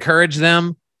you encourage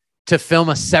them to film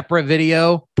a separate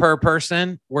video per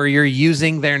person where you're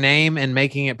using their name and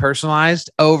making it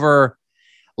personalized over,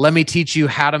 let me teach you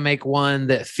how to make one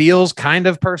that feels kind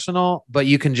of personal, but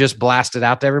you can just blast it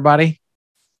out to everybody?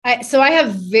 So I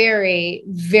have very,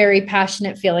 very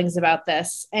passionate feelings about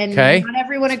this, and not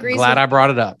everyone agrees. Glad I brought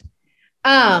it up.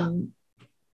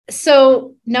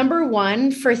 So number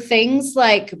one, for things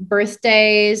like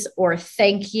birthdays or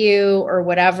thank you or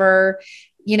whatever,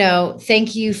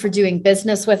 thank you for doing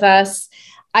business with us.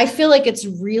 I feel like it's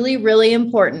really, really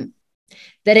important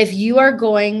that if you are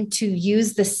going to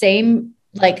use the same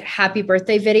like happy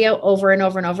birthday video over and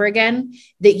over and over again,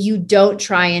 that you don't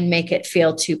try and make it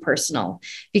feel too personal,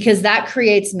 because that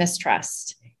creates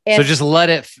mistrust. So just let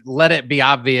it be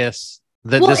obvious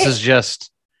that this is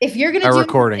just if you're going to do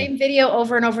the same video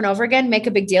over and over and over again, make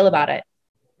a big deal about it,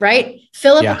 right?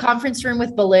 Fill up a conference room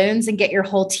with balloons and get your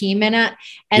whole team in it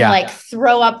and like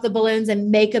throw up the balloons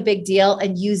and make a big deal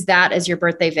and use that as your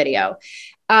birthday video.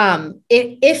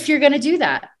 If you're going to do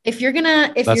that, if you're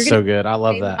that's so good. I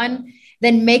love that.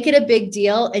 Then make it a big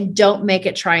deal and don't make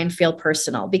it try and feel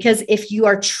personal. Because if you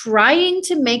are trying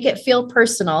to make it feel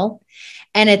personal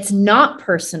and it's not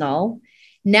personal,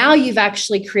 now you've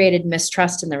actually created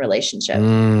mistrust in the relationship.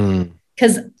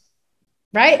 Because,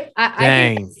 right?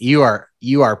 Dang, you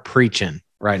are preaching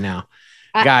right now.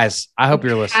 Guys, I hope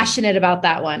you're listening. Passionate about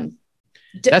that one.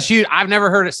 That's you. I've never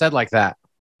heard it said like that.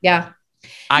 Yeah.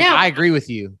 I agree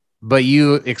with you, but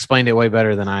you explained it way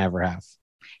better than I ever have.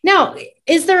 Now,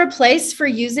 is there a place for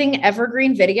using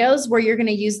evergreen videos where you're going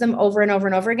to use them over and over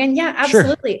and over again? Yeah,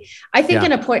 absolutely. Sure. I think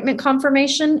an appointment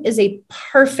confirmation is a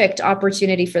perfect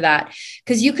opportunity for that,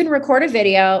 because you can record a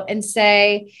video and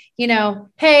say, you know,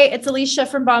 hey, it's Alicia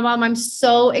from Bomb Bomb. I'm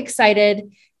so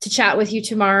excited to chat with you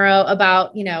tomorrow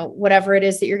about, you know, whatever it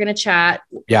is that you're going to chat.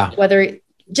 Yeah. Whether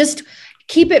just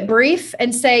keep it brief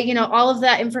and say, you know, all of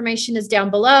that information is down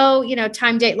below, you know,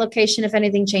 time, date, location. If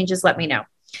anything changes, let me know.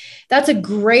 That's a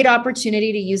great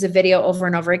opportunity to use a video over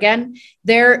and over again.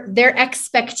 Their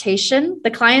expectation,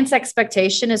 the client's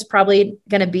expectation is probably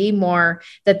going to be more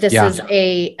that this is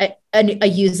a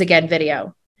use again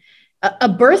video. A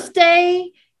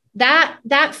birthday,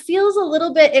 that feels a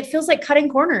little bit, it feels like cutting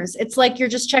corners. It's like you're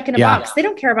just checking a box. They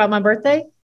don't care about my birthday.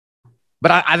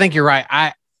 But I think you're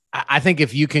right. I think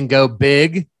if you can go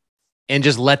big and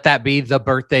just let that be the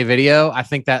birthday video, I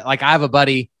think that, like, I have a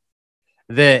buddy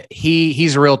that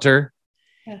he's a realtor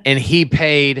and he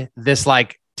paid this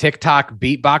like TikTok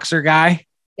beatboxer guy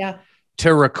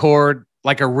to record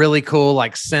like a really cool,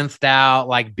 like synthed out,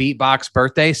 like beatbox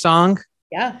birthday song.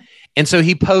 Yeah. And so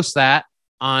he posts that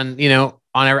on, you know,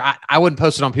 I wouldn't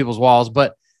post it on people's walls,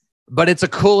 but it's a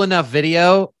cool enough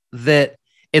video that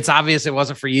it's obvious it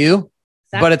wasn't for you,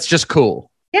 but it's just cool.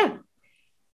 Yeah.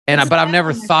 But I've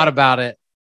never thought about it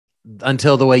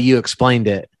until the way you explained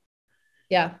it.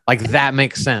 Yeah. Like that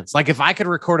makes sense. Like if I could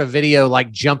record a video,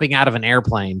 like jumping out of an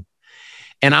airplane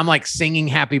and I'm like singing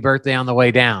happy birthday on the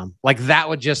way down, like that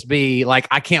would just be like,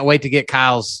 I can't wait to get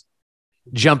Kyle's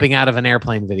jumping out of an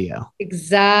airplane video.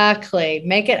 Exactly.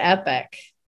 Make it epic.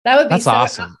 That would be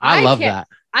awesome. I love that.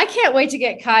 I can't wait to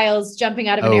get Kyle's jumping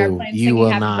out of an airplane singing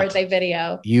happy birthday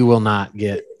video. You will not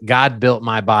get. God built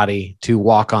my body to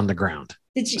walk on the ground.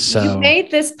 You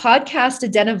made this podcast a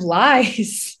den of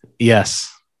lies. Yes.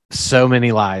 So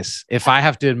many lies. If I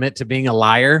have to admit to being a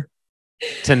liar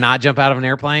to not jump out of an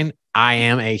airplane, I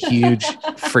am a huge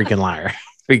freaking liar,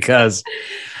 because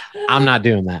I'm not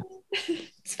doing that.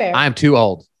 It's fair. I am too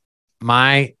old.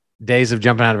 My days of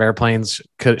jumping out of airplanes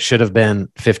should have been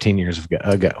 15 years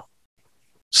ago.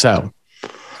 So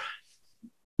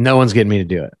no one's getting me to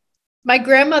do it. My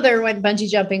grandmother went bungee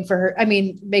jumping for her. I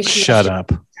mean, basically, shut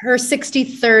up. Her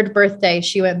 63rd birthday,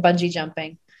 she went bungee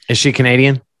jumping. Is she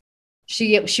Canadian?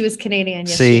 She was Canadian.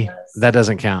 Yes, see, that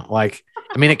doesn't count. Like,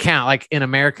 I mean, it counts. Like in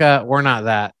America, we're not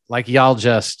that. Like y'all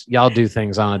do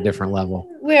things on a different level.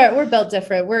 We're built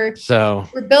different. We're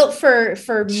built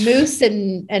for moose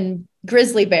and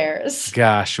grizzly bears.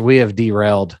 Gosh, we have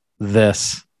derailed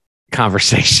this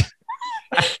conversation.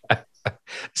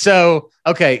 So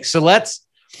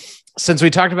since we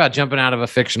talked about jumping out of a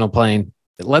fictional plane,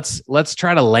 let's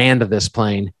try to land this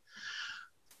plane.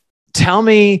 Tell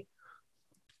me,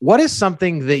 what is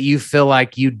something that you feel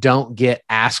like you don't get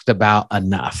asked about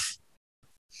enough?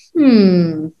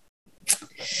 That's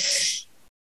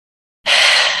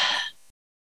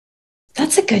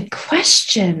a good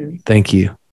question. Thank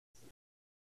you.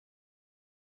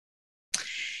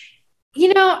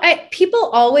 You know, people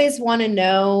always want to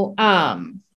know.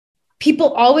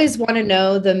 People always want to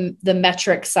know the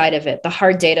metric side of it, the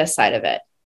hard data side of it,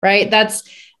 right?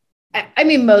 I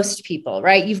mean, most people,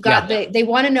 right? You've got they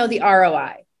want to know the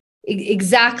ROI.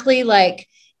 Exactly. Like,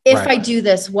 if I do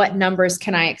this, what numbers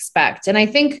can I expect? And I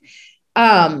think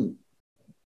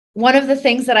one of the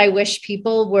things that I wish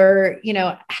people were, you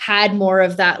know, had more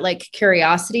of that like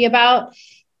curiosity about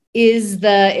is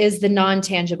the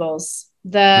non-tangibles,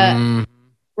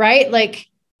 right? Like,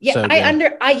 yeah, so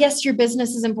yes, your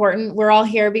business is important. We're all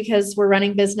here because we're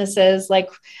running businesses. Like,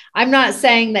 I'm not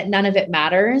saying that none of it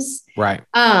matters. Right.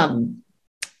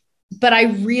 but I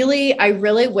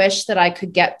really wish that I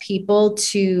could get people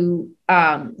to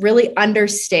really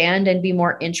understand and be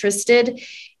more interested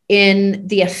in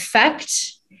the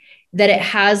effect that it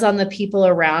has on the people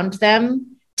around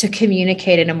them to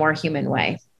communicate in a more human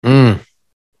way. Right?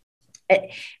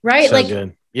 So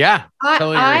good. Yeah.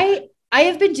 I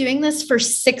have been doing this for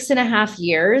 6.5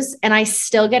 years, and I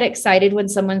still get excited when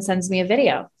someone sends me a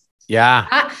video.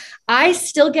 Yeah. I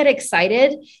still get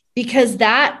excited because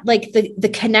that, like the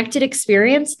connected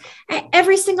experience,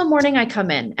 every single morning I come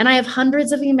in and I have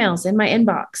hundreds of emails in my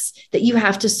inbox that you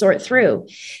have to sort through.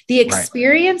 The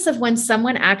experience of when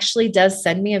someone actually does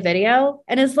send me a video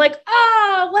and is like,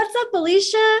 "Oh, what's up,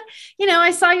 Alicia? You know,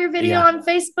 I saw your video on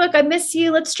Facebook. I miss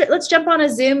you. Let's jump on a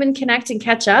Zoom and connect and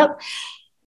catch up."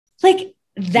 Like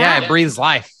that. Yeah, it breathes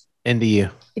life into you.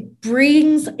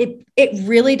 It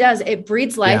really does. It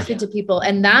breathes life into people.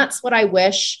 And that's what I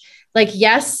wish. Like,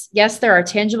 yes, there are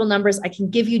tangible numbers. I can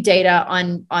give you data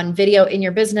on video in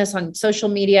your business, on social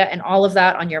media, and all of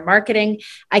that, on your marketing.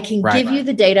 I can give you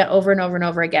the data over and over and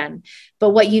over again.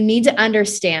 But what you need to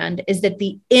understand is that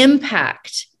the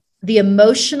impact, the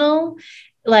emotional,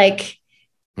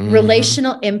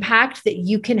 relational impact that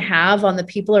you can have on the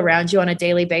people around you on a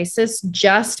daily basis,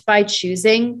 just by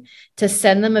choosing to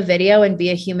send them a video and be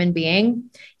a human being.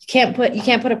 You can't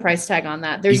put a price tag on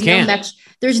that.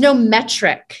 There's no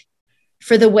metric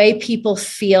for the way people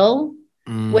feel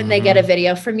when they get a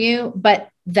video from you. But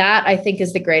that, I think,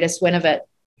 is the greatest win of it.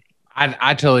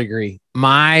 I totally agree.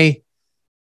 My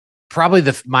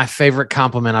favorite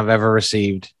compliment I've ever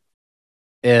received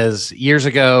is years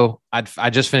ago.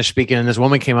 I just finished speaking, and this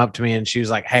woman came up to me and she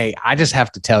was like, "Hey, I just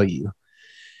have to tell you,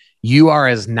 you are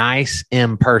as nice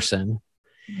in person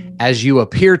as you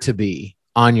appear to be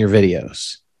on your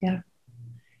videos." Yeah.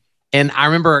 And I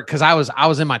remember, because I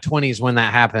was in my 20s when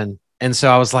that happened. And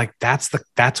so I was like,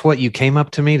 that's what you came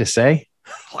up to me to say?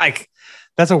 Like,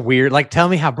 that's a weird, like, tell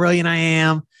me how brilliant I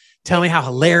am. Tell me how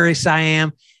hilarious I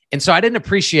am. And so I didn't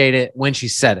appreciate it when she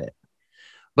said it.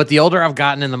 But the older I've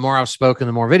gotten and the more I've spoken,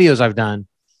 the more videos I've done,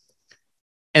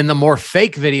 and the more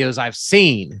fake videos I've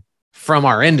seen from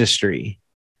our industry,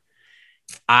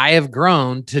 I have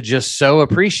grown to just so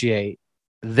appreciate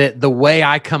that the way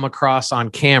I come across on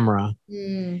camera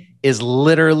is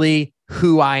literally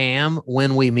who I am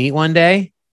when we meet one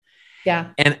day. Yeah.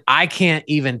 And I can't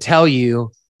even tell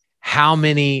you how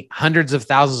many hundreds of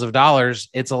thousands of dollars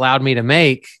it's allowed me to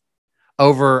make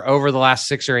over the last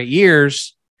 6 or 8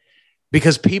 years,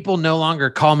 because people no longer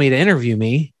call me to interview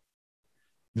me.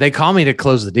 They call me to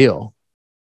close the deal,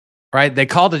 right? They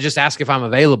call to just ask if I'm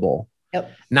available,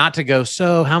 not to go,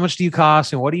 "So how much do you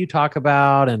cost? And what do you talk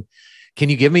about? And can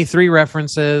you give me 3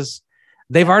 references?"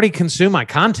 They've already consumed my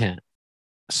content.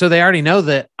 So they already know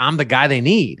that I'm the guy they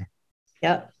need.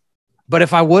 Yep. But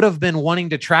if I would have been wanting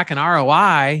to track an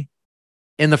ROI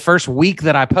in the first week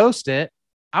that I post it,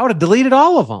 I would have deleted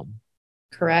all of them.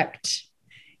 Correct.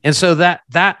 And so that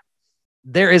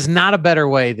there is not a better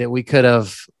way that we could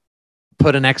have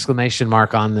put an exclamation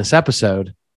mark on this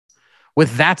episode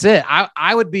with "that's it."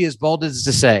 I would be as bold as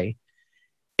to say,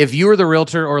 if you are the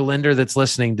realtor or lender that's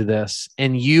listening to this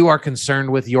and you are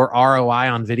concerned with your ROI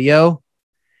on video,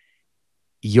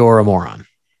 you're a moron.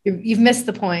 You've missed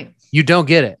the point. You don't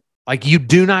get it. Like, you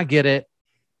do not get it,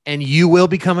 and you will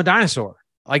become a dinosaur.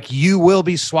 Like, you will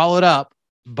be swallowed up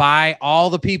by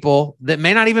all the people that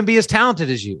may not even be as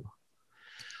talented as you,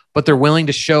 but they're willing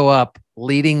to show up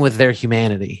leading with their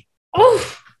humanity.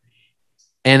 Oh,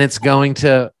 and it's going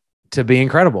to be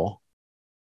incredible.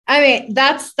 I mean,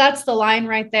 that's the line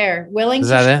right there. Willing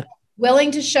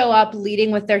to show up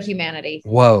leading with their humanity.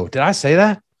 Whoa. Did I say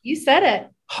that? You said it.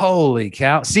 Holy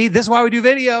cow. See, this is why we do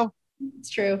video. It's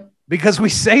true. Because we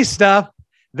say stuff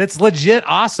that's legit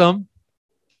awesome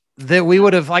that we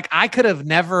would have, like, I could have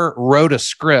never wrote a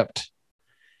script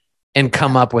and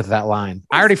come up with that line.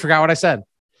 I already forgot what I said.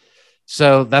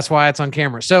 So that's why it's on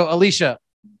camera. So Alicia,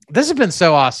 this has been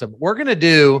so awesome. We're going to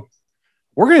do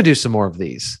some more of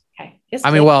these. Okay. Yes,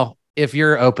 I mean, well, if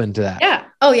you're open to that. Yeah.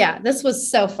 Oh yeah. This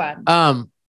was so fun.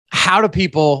 How do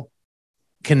people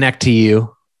connect to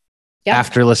you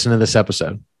after listening to this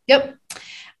episode? Yep.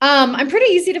 I'm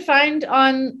pretty easy to find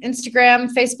on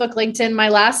Instagram, Facebook, LinkedIn. My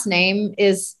last name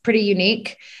is pretty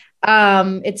unique.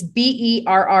 It's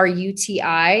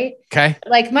Berruti. Okay.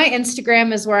 Like, my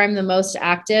Instagram is where I'm the most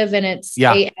active, and it's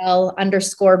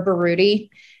AL_Berruti.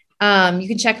 You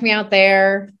can check me out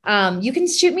there. You can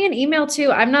shoot me an email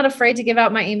too. I'm not afraid to give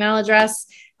out my email address.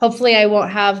 Hopefully I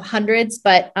won't have hundreds,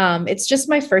 but it's just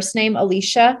my first name,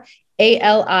 Alicia,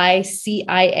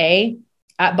 ALICIA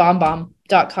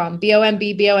 @bombbomb.com.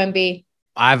 BOMB.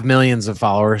 I have millions of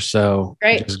followers, so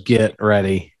just get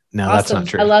ready. No, Awesome. that's not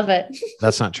true. I love it.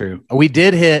 That's not true. We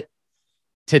did hit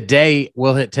today.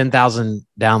 We'll hit 10,000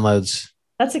 downloads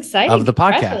That's exciting. of the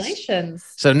podcast. Congratulations.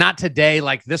 So not today,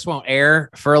 like this won't air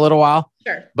for a little while,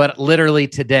 Sure. but literally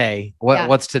today.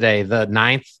 What's today? The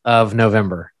 9th of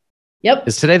November. Yep.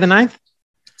 Is today the 9th?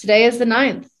 Today is the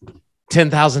 9th.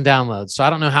 10,000 downloads. So I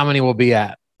don't know how many we'll be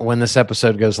at when this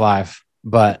episode goes live,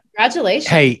 but Congratulations.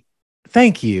 hey,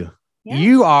 thank you. Yeah.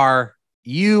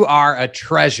 You are a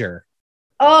treasure.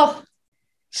 Oh,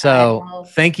 So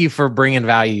thank you for bringing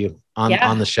value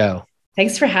on the show.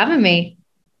 Thanks for having me.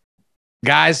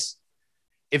 Guys,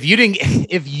 if you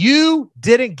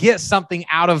didn't get something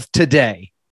out of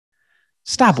today,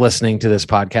 stop listening to this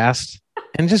podcast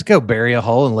and just go bury a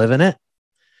hole and live in it.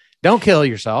 Don't kill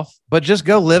yourself, but just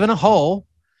go live in a hole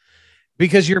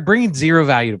because you're bringing zero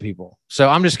value to people. So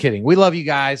I'm just kidding. We love you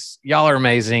guys. Y'all are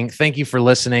amazing. Thank you for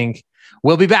listening.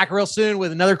 We'll be back real soon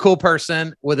with another cool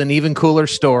person with an even cooler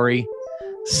story.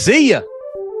 See ya.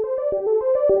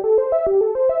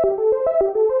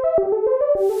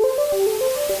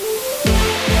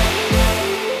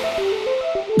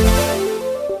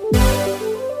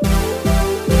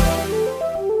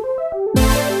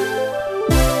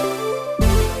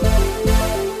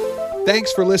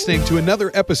 Thanks for listening to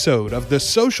another episode of the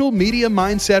Social Media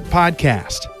Mindset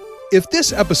Podcast. If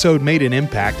this episode made an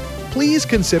impact, please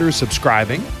consider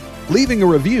subscribing, leaving a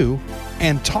review,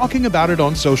 and talking about it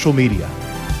on social media.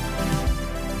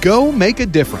 Go make a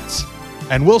difference,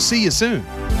 and we'll see you soon.